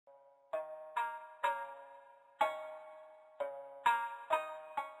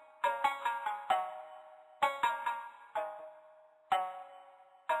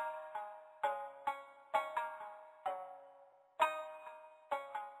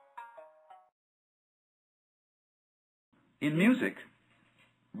In music,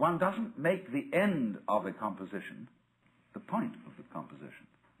 one doesn't make the end of a composition the point of the composition.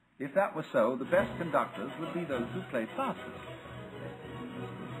 If that were so, the best conductors would be those who played fastest.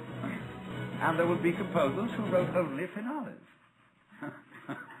 And there would be composers who wrote only finales.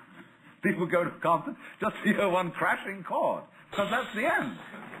 People go to concerts just to hear one crashing chord, because that's the end.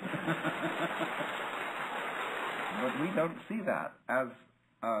 But we don't see that as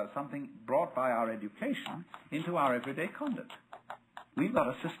something brought by our education into our everyday conduct. We've got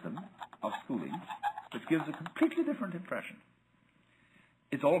a system of schooling which gives a completely different impression.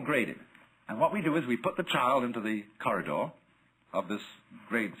 It's all graded. And what we do is we put the child into the corridor of this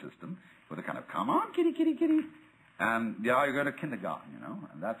grade system with a kind of, come on, kitty, kitty, kitty. And, yeah, you go to kindergarten, you know.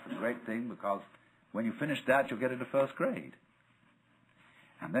 And that's a great thing, because when you finish that, you'll get into first grade.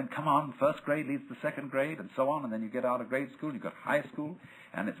 And then, come on, first grade leads to second grade, and so on. And then you get out of grade school, you've got high school,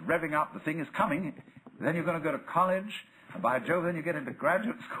 and it's revving up. The thing is coming. Then you're going to go to college. And by Jove, then you get into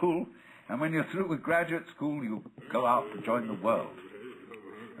graduate school. And when you're through with graduate school, you go out to join the world.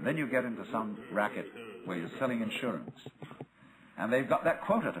 And then you get into some racket where you're selling insurance. And they've got that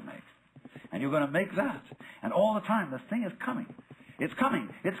quota to make. And you're going to make that. And all the time, this thing is coming. It's coming.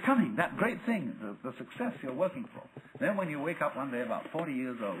 It's coming. That great thing, the success you're working for. Then when you wake up one day about 40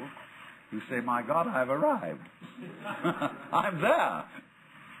 years old, you say, my God, I've arrived. I'm there.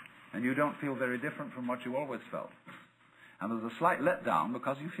 And you don't feel very different from what you always felt. And there's a slight letdown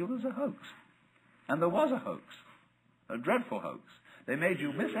because you feel there's a hoax. And there was a hoax. A dreadful hoax. They made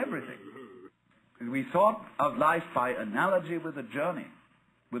you miss everything. We thought of life by analogy with a journey,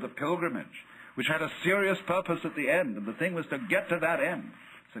 with a pilgrimage, which had a serious purpose at the end, and the thing was to get to that end,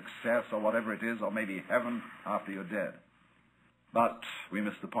 success or whatever it is, or maybe heaven after you're dead. But we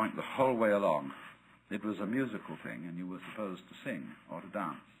missed the point the whole way along. It was a musical thing, and you were supposed to sing or to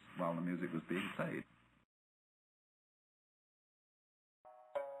dance while the music was being played.